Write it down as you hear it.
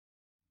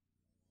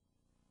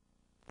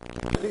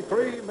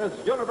1963 Miss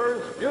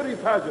Universe Beauty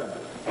Pageant.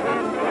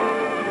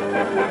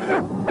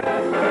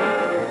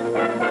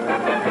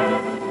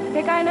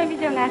 世界の美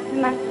女が集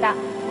まった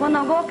こ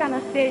の豪華な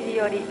ステージ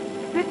より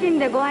謹ん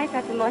でご挨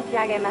拶申し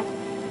上げます。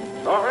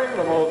 Starring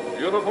the most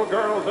beautiful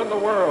girls in the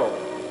world.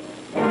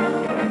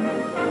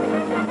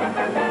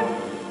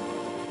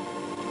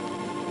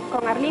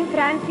 Con Arlene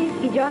Francis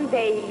y John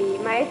Daly,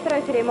 maestro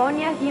de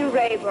ceremonias Gene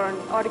Rayburn,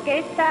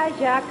 orquesta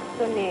Jacques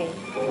Sonnet.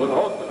 With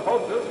host and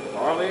hostess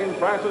Arlene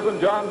Francis and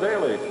John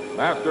Daly,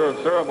 master of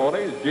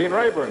ceremonies Gene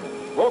Rayburn,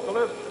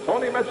 vocalist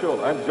Tony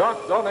Mitchell and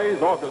Jacques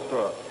Donnet's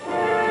orchestra.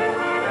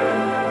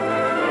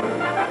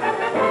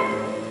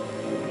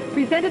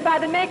 Presented by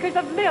the makers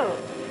of Lil,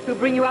 who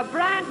bring you a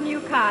brand new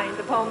kind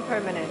of home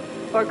permanent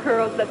for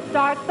curls that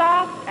start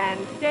soft and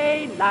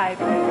stay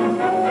lively.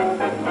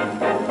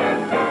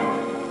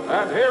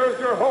 And here is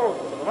your host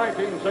for the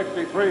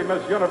 1963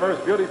 Miss Universe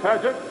Beauty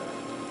Pageant,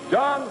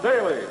 John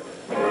Daly.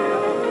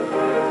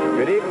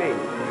 Good evening.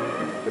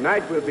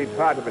 Tonight we'll be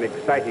part of an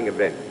exciting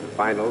event, the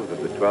finals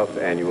of the 12th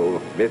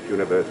annual Miss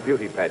Universe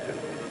Beauty Pageant.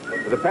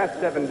 For the past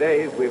 7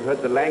 days, we've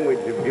heard the language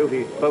of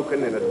beauty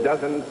spoken in a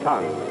dozen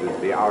tongues as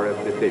the hour of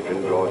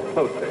decision draws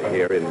closer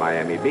here in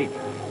Miami Beach.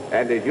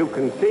 And as you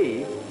can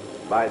see,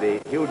 by the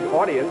huge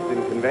audience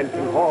in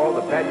Convention Hall,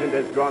 the pageant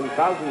has drawn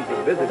thousands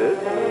of visitors,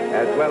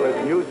 as well as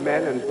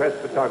newsmen and press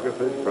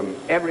photographers from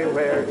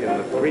everywhere in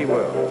the free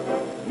world.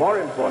 More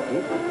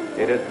important,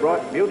 it has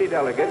brought beauty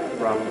delegates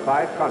from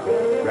 5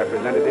 continents,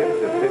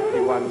 representatives of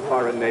 51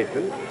 foreign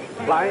nations,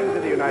 flying to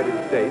the United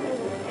States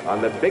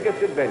on the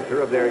biggest adventure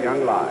of their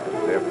young lives.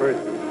 Their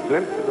first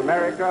glimpse of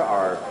America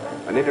are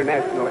an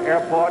international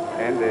airport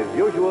and, as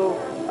usual,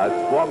 a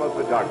swarm of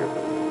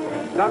photographers.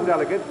 Some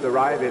delegates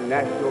arrive in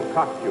national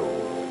costumes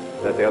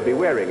that they'll be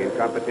wearing in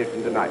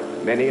competition tonight.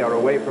 Many are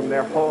away from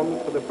their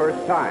homes for the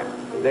first time.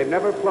 They've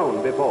never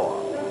flown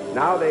before.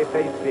 Now they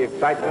face the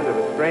excitement of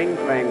a strange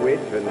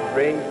language and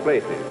strange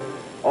places,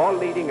 all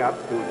leading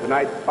up to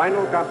tonight's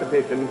final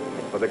competition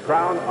for the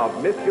crown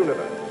of Miss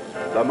Universe,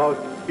 the most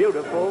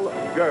beautiful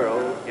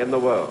girl in the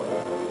world.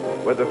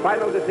 With the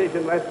final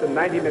decision less than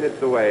 90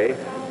 minutes away,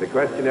 the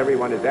question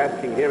everyone is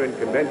asking here in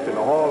Convention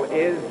Hall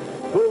is,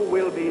 who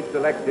will be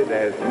selected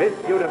as Miss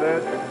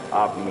Universe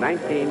of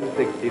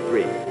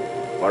 1963?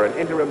 For an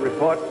interim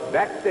report,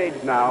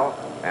 backstage now,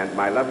 and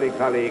my lovely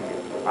colleague,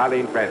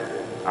 Arlene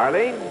Francis.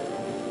 Arlene?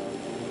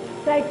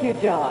 Thank you,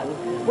 John.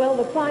 Well,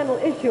 the final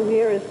issue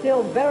here is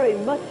still very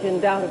much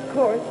in doubt, of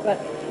course, but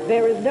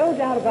there is no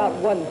doubt about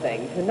one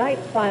thing.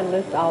 Tonight's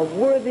finalists are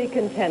worthy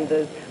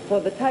contenders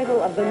for the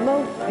title of the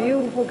most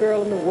beautiful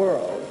girl in the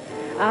world.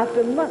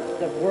 After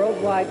months of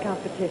worldwide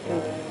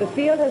competition, the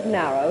field has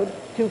narrowed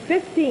to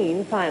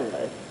 15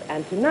 finalists.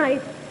 And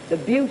tonight, the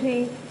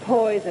beauty,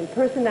 poise, and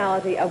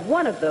personality of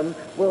one of them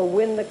will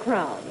win the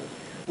crown.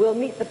 We'll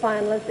meet the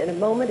finalists in a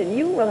moment, and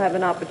you will have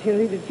an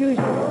opportunity to choose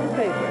your own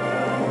favorite.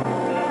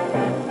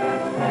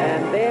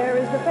 And there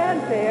is the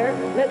fanfare.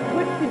 Let's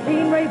switch to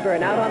Gene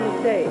Rayburn out on the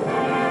stage.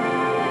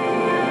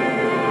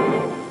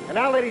 And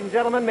now, ladies and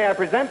gentlemen, may I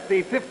present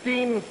the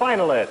 15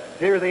 finalists.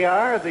 Here they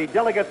are, the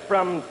delegates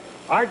from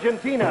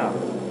Argentina,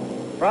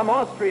 from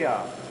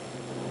Austria,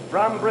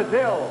 from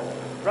Brazil,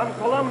 from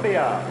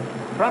Colombia,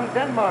 from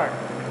Denmark,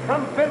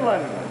 from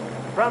Finland,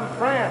 from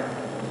France,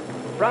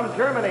 from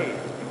Germany,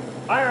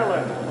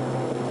 Ireland,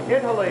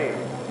 Italy,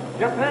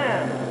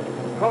 Japan,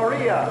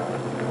 Korea,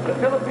 the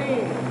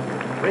Philippines,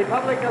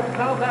 Republic of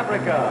South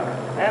Africa,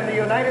 and the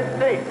United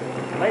States.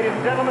 Ladies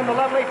and gentlemen, the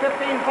lovely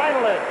 15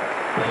 finalists.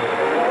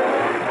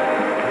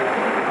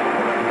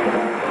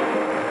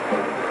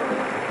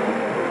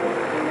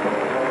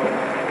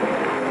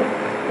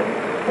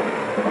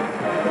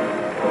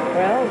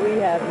 Well, we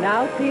have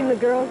now seen the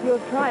girls who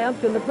have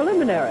triumphed in the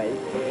preliminaries.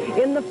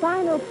 In the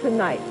finals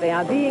tonight, they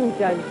are being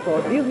judged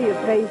for beauty of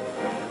face,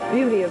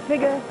 beauty of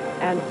figure,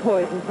 and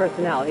poise and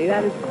personality.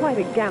 That is quite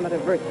a gamut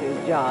of virtues,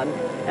 John.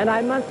 And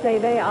I must say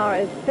they are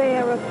as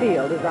fair a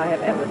field as I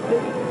have ever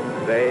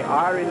seen. They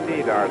are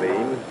indeed,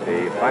 Arlene.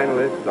 The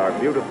finalists are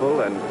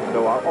beautiful, and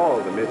so are all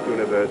the Miss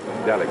Universe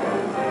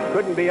delegates.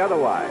 Couldn't be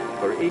otherwise,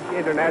 for each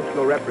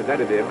international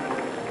representative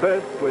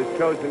first was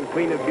chosen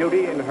Queen of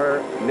Beauty in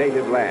her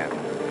native land.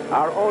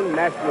 Our own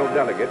national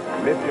delegate,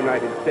 Miss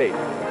United States,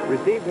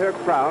 received her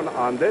crown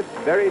on this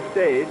very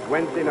stage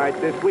Wednesday night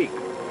this week.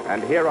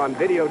 And here on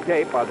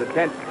videotape are the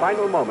tense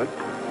final moments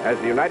as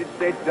the United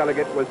States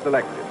delegate was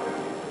selected.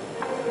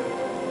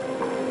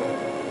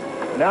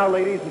 Now,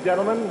 ladies and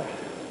gentlemen,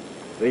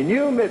 the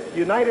new Miss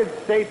United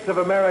States of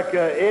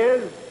America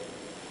is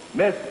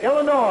Miss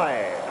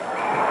Illinois.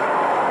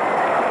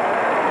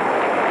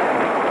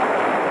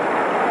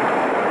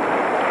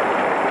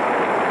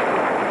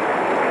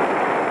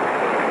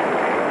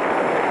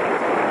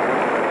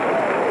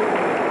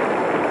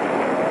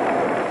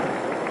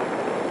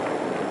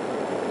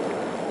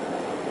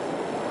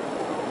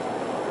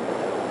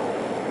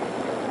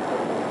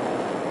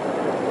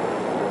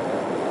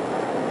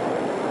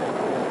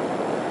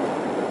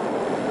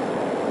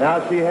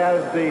 Now she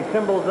has the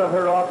symbols of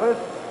her office,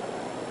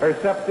 her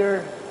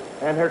scepter,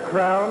 and her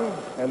crown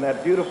and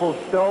that beautiful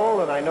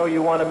stole, and I know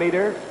you want to meet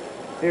her.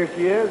 Here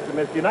she is, the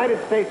Miss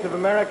United States of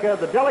America,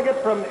 the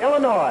delegate from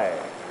Illinois.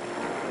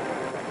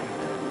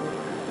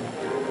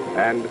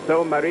 And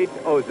so Marit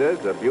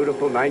Ozes, a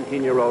beautiful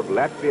 19-year-old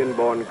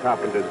Latvian-born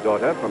carpenter's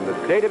daughter from the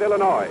state of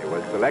Illinois,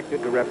 was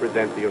selected to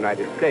represent the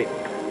United States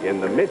in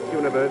the Miss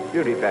Universe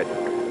beauty pageant.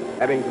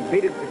 Having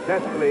competed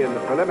successfully in the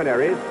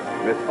preliminaries,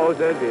 Miss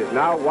Ozes is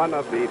now one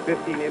of the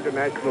 15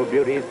 international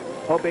beauties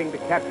hoping to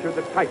capture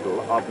the title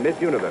of Miss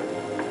Universe.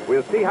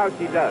 We'll see how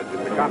she does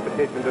in the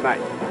competition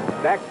tonight.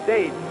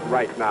 Backstage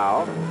right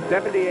now,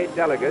 78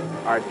 delegates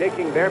are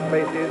taking their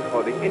places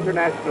for the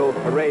International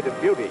Parade of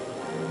Beauty.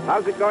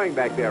 How's it going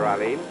back there,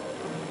 Arlene?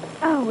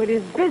 Oh, it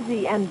is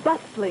busy and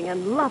bustling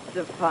and lots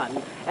of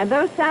fun. And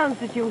those sounds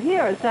that you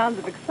hear are sounds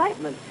of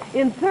excitement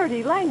in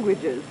 30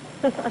 languages.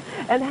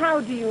 And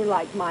how do you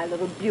like my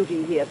little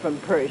beauty here from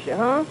Persia,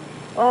 huh?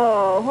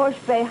 Oh, hoş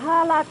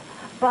behalat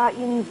ba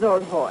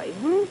inzorhoy.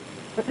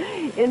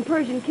 In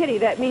Persian kitty,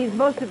 that means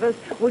most of us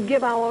would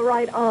give our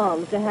right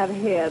arms to have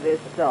hair this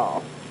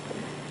soft.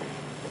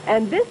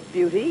 And this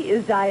beauty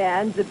is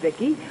Diane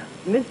Zabicki,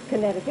 Miss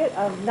Connecticut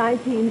of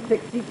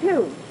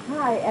 1962.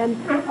 Hi, and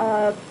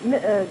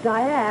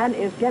Diane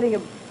is getting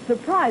a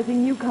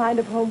surprising new kind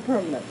of home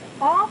permanent.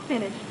 All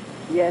finished.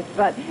 Yes,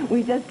 but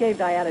we just gave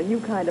Diane a new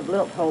kind of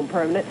lilt home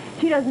permanent.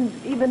 She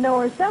doesn't even know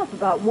herself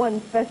about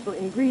one special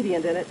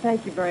ingredient in it.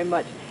 Thank you very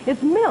much.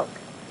 It's milk.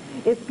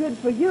 It's good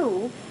for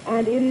you,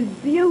 and it is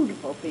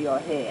beautiful for your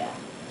hair.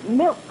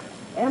 Milk.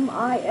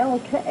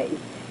 M-I-L-K.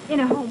 In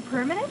a home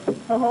permanent?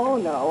 Oh,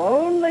 no,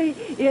 only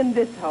in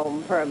this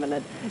home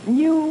permanent.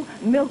 New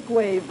Milk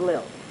Wave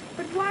Lilt.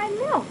 But why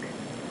milk?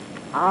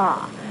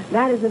 Ah,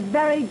 that is a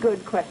very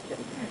good question.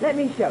 Let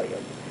me show you.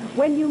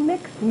 When you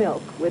mix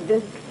milk with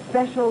this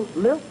special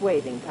lilt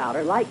waving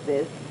powder like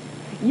this,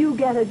 you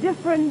get a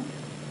different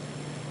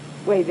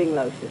waving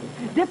lotion.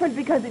 Different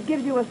because it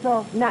gives you a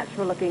soft,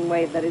 natural-looking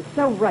wave that is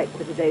so right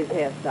for today's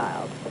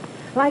hairstyles.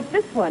 Like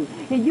this one.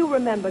 You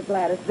remember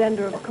Gladys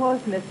Zender, of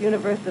course, Miss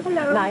Universe of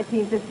Hello.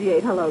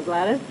 1958. Hello,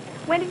 Gladys.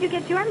 When did you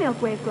get your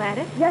milk wave,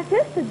 Gladys? Just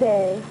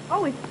yesterday.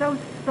 Oh, it's so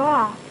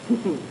soft.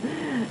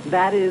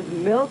 That is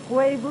Milk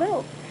Wave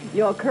Lilt.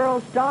 Your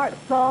curls start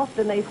soft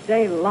and they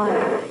stay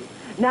lively.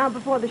 Now,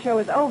 before the show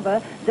is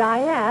over,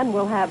 Diane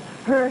will have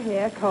her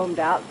hair combed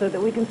out so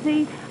that we can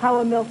see how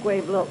a Milk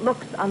Wave Lilt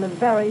looks on the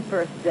very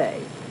first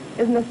day.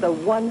 Isn't this the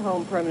one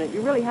home permanent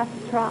you really have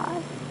to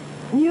try?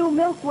 New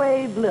Milk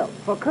Wave Lilt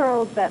for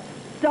curls that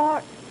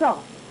start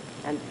soft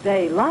and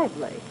stay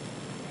lively.